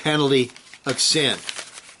and penalty of sin.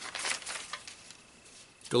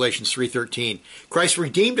 Galatians 3:13. Christ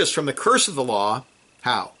redeemed us from the curse of the law.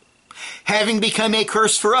 How? Having become a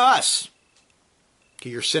curse for us.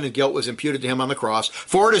 Okay, your sin and guilt was imputed to him on the cross.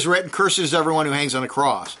 For it is written, cursed is everyone who hangs on a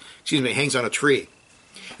cross. Hangs on a tree.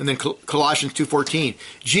 And then Colossians 2:14.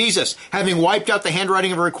 Jesus, having wiped out the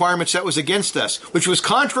handwriting of the requirements that was against us, which was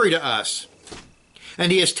contrary to us,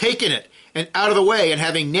 And he has taken it and out of the way, and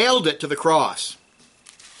having nailed it to the cross.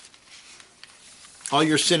 All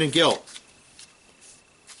your sin and guilt,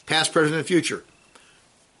 past, present, and future,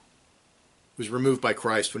 was removed by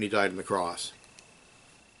Christ when he died on the cross.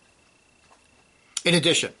 In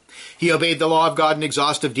addition, he obeyed the law of God in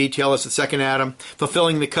exhaustive detail as the second Adam,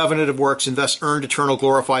 fulfilling the covenant of works, and thus earned eternal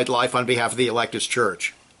glorified life on behalf of the elect his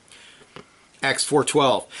church. Acts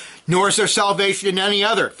 4:12. Nor is there salvation in any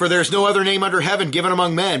other, for there is no other name under heaven given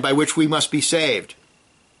among men by which we must be saved.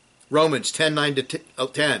 Romans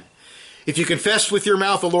 10:9-10. If you confess with your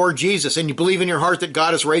mouth the Lord Jesus, and you believe in your heart that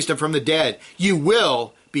God has raised him from the dead, you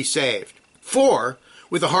will be saved. For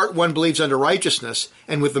with the heart one believes unto righteousness,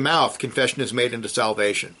 and with the mouth confession is made unto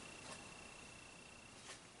salvation.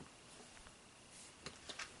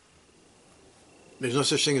 There's no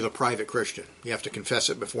such thing as a private Christian. You have to confess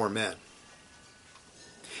it before men.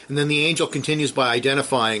 And then the angel continues by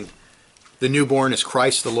identifying the newborn as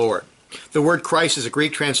Christ the Lord. The word Christ is a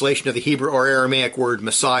Greek translation of the Hebrew or Aramaic word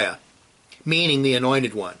Messiah, meaning the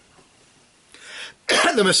anointed one.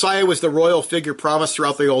 The Messiah was the royal figure promised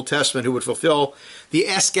throughout the Old Testament who would fulfill the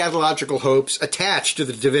eschatological hopes attached to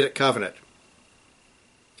the Davidic covenant.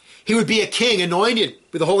 He would be a king anointed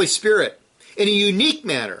with the Holy Spirit in a unique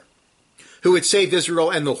manner who would save Israel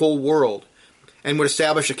and the whole world and would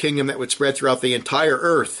establish a kingdom that would spread throughout the entire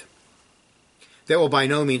earth that will by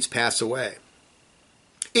no means pass away.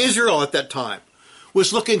 Israel at that time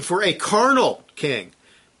was looking for a carnal king,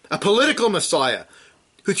 a political Messiah,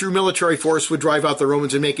 who through military force would drive out the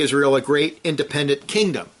Romans and make Israel a great independent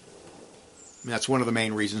kingdom. And that's one of the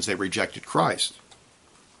main reasons they rejected Christ.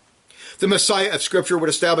 The Messiah of Scripture would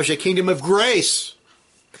establish a kingdom of grace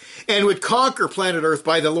and would conquer planet Earth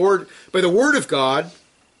by the word of God,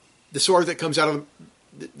 the sword that comes out of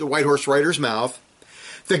the white horse rider's mouth,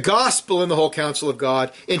 the gospel and the whole counsel of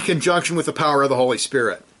God in conjunction with the power of the Holy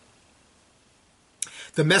Spirit.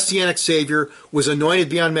 The Messianic Savior was anointed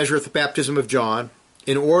beyond measure at the baptism of John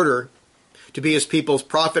in order to be his people's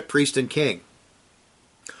prophet, priest, and king.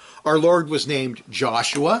 Our Lord was named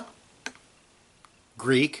Joshua,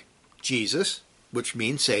 Greek, Jesus, which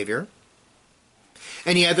means Savior,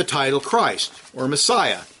 and he had the title Christ, or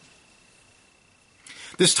Messiah.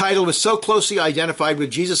 This title was so closely identified with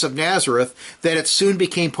Jesus of Nazareth that it soon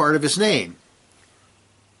became part of his name,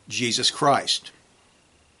 Jesus Christ.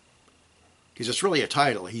 Because it's really a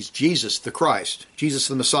title. He's Jesus the Christ, Jesus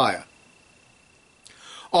the Messiah.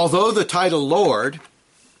 Although the title Lord,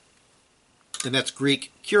 and that's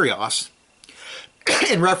Greek Kyrios,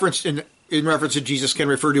 in reference to Jesus can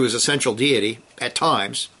refer to his essential deity at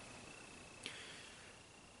times.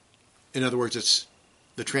 In other words, it's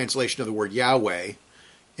the translation of the word Yahweh,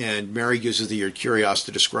 and Mary uses the word Kyrios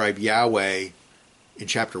to describe Yahweh in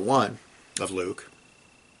chapter 1 of Luke.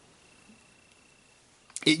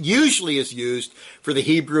 It usually is used for the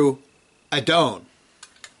Hebrew Adon,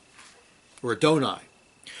 or Adonai,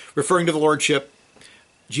 referring to the lordship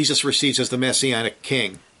Jesus receives as the Messianic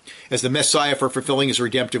king, as the Messiah for fulfilling his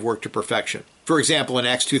redemptive work to perfection. For example, in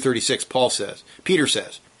Acts 2:36, Peter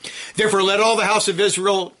says, "Therefore let all the house of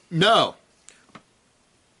Israel know,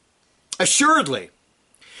 assuredly,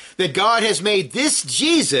 that God has made this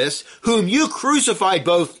Jesus, whom you crucified,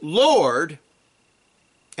 both Lord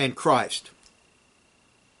and Christ."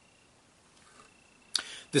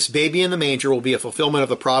 This baby in the manger will be a fulfillment of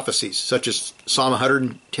the prophecies, such as Psalm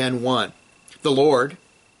 110:1. The Lord,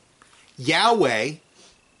 Yahweh,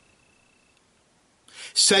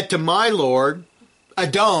 said to my Lord,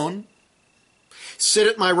 Adon, sit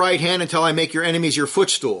at my right hand until I make your enemies your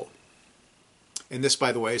footstool. And this,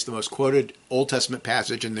 by the way, is the most quoted Old Testament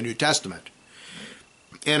passage in the New Testament.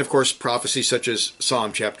 And, of course, prophecies such as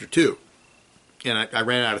Psalm chapter 2. And I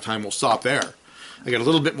ran out of time. We'll stop there. I got a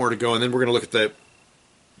little bit more to go, and then we're going to look at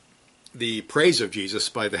the praise of Jesus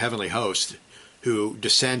by the heavenly host who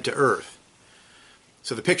descend to earth.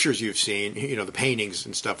 So the pictures you've seen, the paintings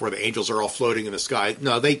and stuff where the angels are all floating in the sky,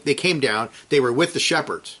 no, they came down. They were with the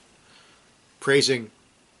shepherds, praising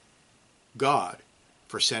God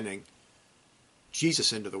for sending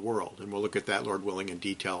Jesus into the world. And we'll look at that, Lord willing, in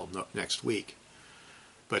detail next week.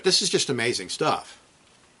 But this is just amazing stuff.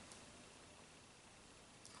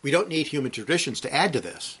 We don't need human traditions to add to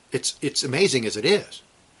this. It's amazing as it is.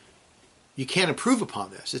 You can't improve upon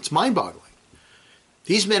this. It's mind-boggling.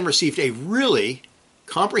 These men received a really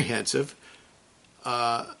comprehensive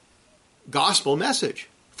gospel message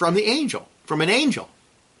from an angel.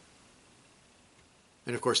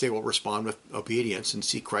 And of course they will respond with obedience and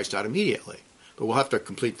seek Christ out immediately. But we'll have to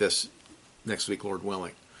complete this next week, Lord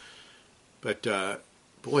willing. But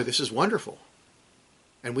boy, this is wonderful.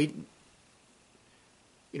 And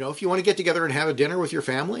If you want to get together and have a dinner with your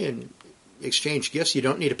family and exchange gifts, you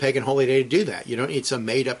don't need a pagan holy day to do that. You don't need some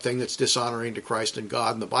made-up thing that's dishonoring to Christ and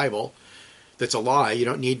God and the Bible that's a lie. You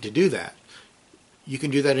don't need to do that. You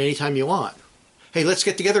can do that anytime you want. Hey, let's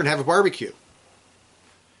get together and have a barbecue.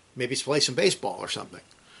 Maybe play some baseball or something.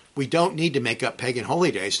 We don't need to make up pagan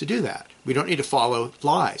holy days to do that. We don't need to follow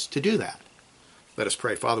lies to do that. Let us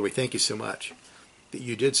pray. Father, we thank you so much that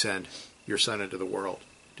you did send your Son into the world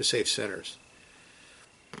to save sinners.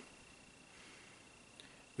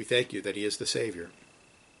 We thank you that he is the Savior.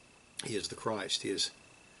 He is the Christ. He is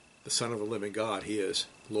the Son of the living God. He is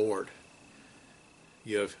Lord.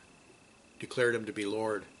 You have declared him to be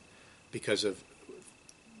Lord because of,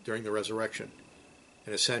 during the resurrection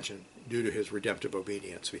and ascension, due to his redemptive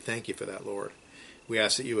obedience. We thank you for that, Lord. We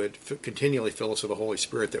ask that you would continually fill us with the Holy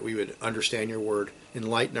Spirit, that we would understand your word,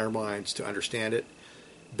 enlighten our minds to understand it,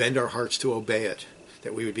 bend our hearts to obey it,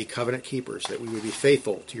 that we would be covenant keepers, that we would be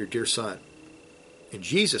faithful to your dear Son. In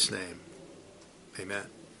Jesus' name, amen.